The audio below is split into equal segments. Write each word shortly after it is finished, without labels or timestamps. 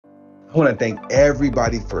I want to thank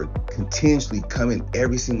everybody for continuously coming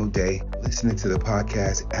every single day, listening to the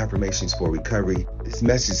podcast, Affirmations for Recovery. This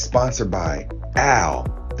message is sponsored by Al,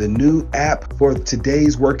 the new app for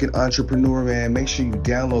today's working entrepreneur, man. Make sure you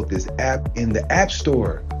download this app in the App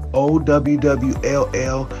Store,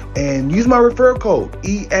 OWWLL, and use my referral code,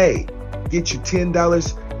 EA. Get you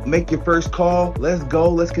 $10, make your first call. Let's go.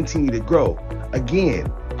 Let's continue to grow.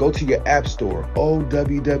 Again, go to your App Store,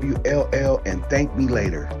 OWWLL, and thank me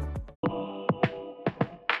later.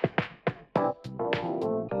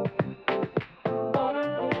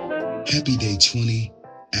 Happy day 20,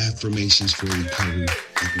 Affirmations for Recovery.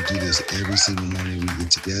 We do this every single morning. We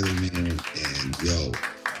get together, man, and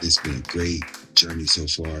it's been a great journey so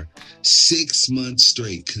far. 6 months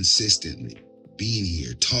straight, consistently being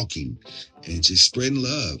here, talking, and just spreading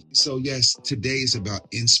love. So yes, today is about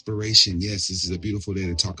inspiration. Yes, this is a beautiful day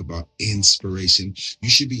to talk about inspiration. You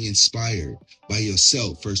should be inspired by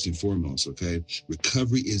yourself first and foremost, okay?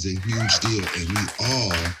 Recovery is a huge deal, and we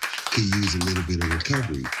all could use a little bit of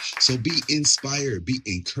recovery. So be inspired, be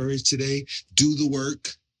encouraged today, do the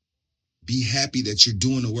work, be happy that you're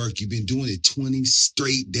doing the work. You've been doing it 20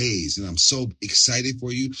 straight days, and I'm so excited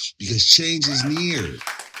for you because change is near.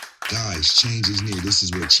 Guys, change is near. This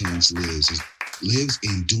is where change lives. It lives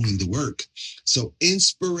in doing the work. So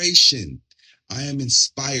inspiration. I am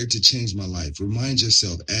inspired to change my life. Remind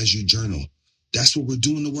yourself as you journal. That's what we're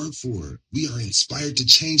doing the work for. We are inspired to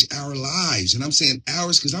change our lives. And I'm saying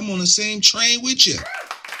ours because I'm on the same train with you.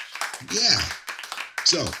 Yeah.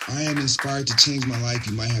 So I am inspired to change my life.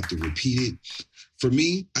 You might have to repeat it. For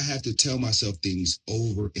me, I have to tell myself things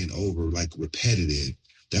over and over, like repetitive.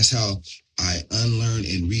 That's how I unlearn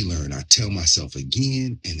and relearn. I tell myself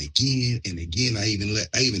again and again and again. I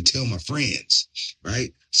even tell my friends,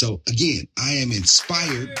 right? So again, I am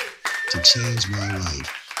inspired to change my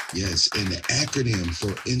life. Yes, and the acronym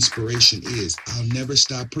for inspiration is I'll never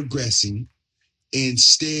stop progressing.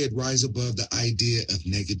 Instead, rise above the idea of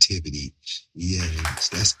negativity. Yes,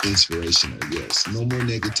 that's inspirational. Yes, no more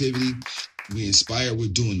negativity. We're inspired. We're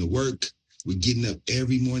doing the work. We're getting up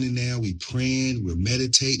every morning now. We're praying. We're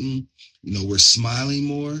meditating. We're smiling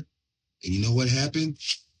more. And you know what happened?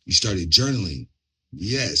 You started journaling.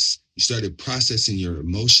 Yes, you started processing your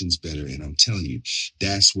emotions better. And I'm telling you,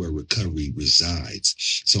 that's where recovery resides.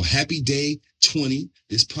 So happy day 20.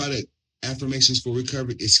 This product, Affirmations for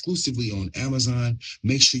Recovery, exclusively on Amazon.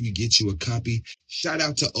 Make sure you get you a copy. Shout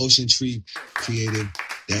out to Ocean Tree Creative.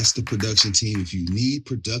 That's the production team. If you need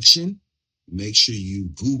production, make sure you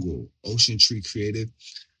Google Ocean Tree Creative,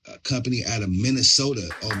 a company out of Minnesota.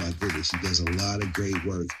 Oh my goodness, he does a lot of great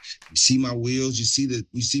work. You see my wheels, you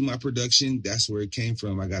see my production. That's where it came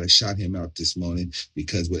from. I got to shout him out this morning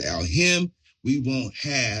because without him, we won't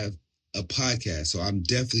have a podcast. So I'm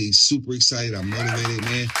definitely super excited. I'm motivated,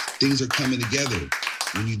 man. Things are coming together.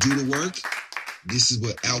 When you do the work, this is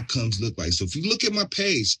what outcomes look like. So if you look at my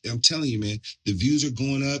page, I'm telling you, man, the views are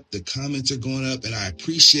going up, the comments are going up, and I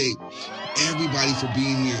appreciate everybody for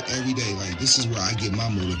being here every day. Like, this is where I get my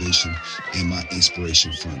motivation and my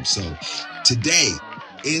inspiration from. So today,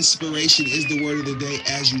 inspiration is the word of the day.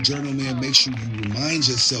 As you journal, man, make sure you remind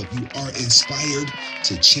yourself you are inspired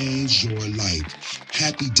to change your life.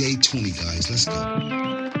 Happy day 20, guys. Let's go.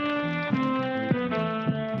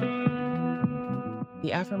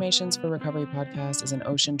 The Affirmations for Recovery podcast is an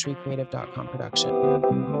OceanTreeCreative.com production.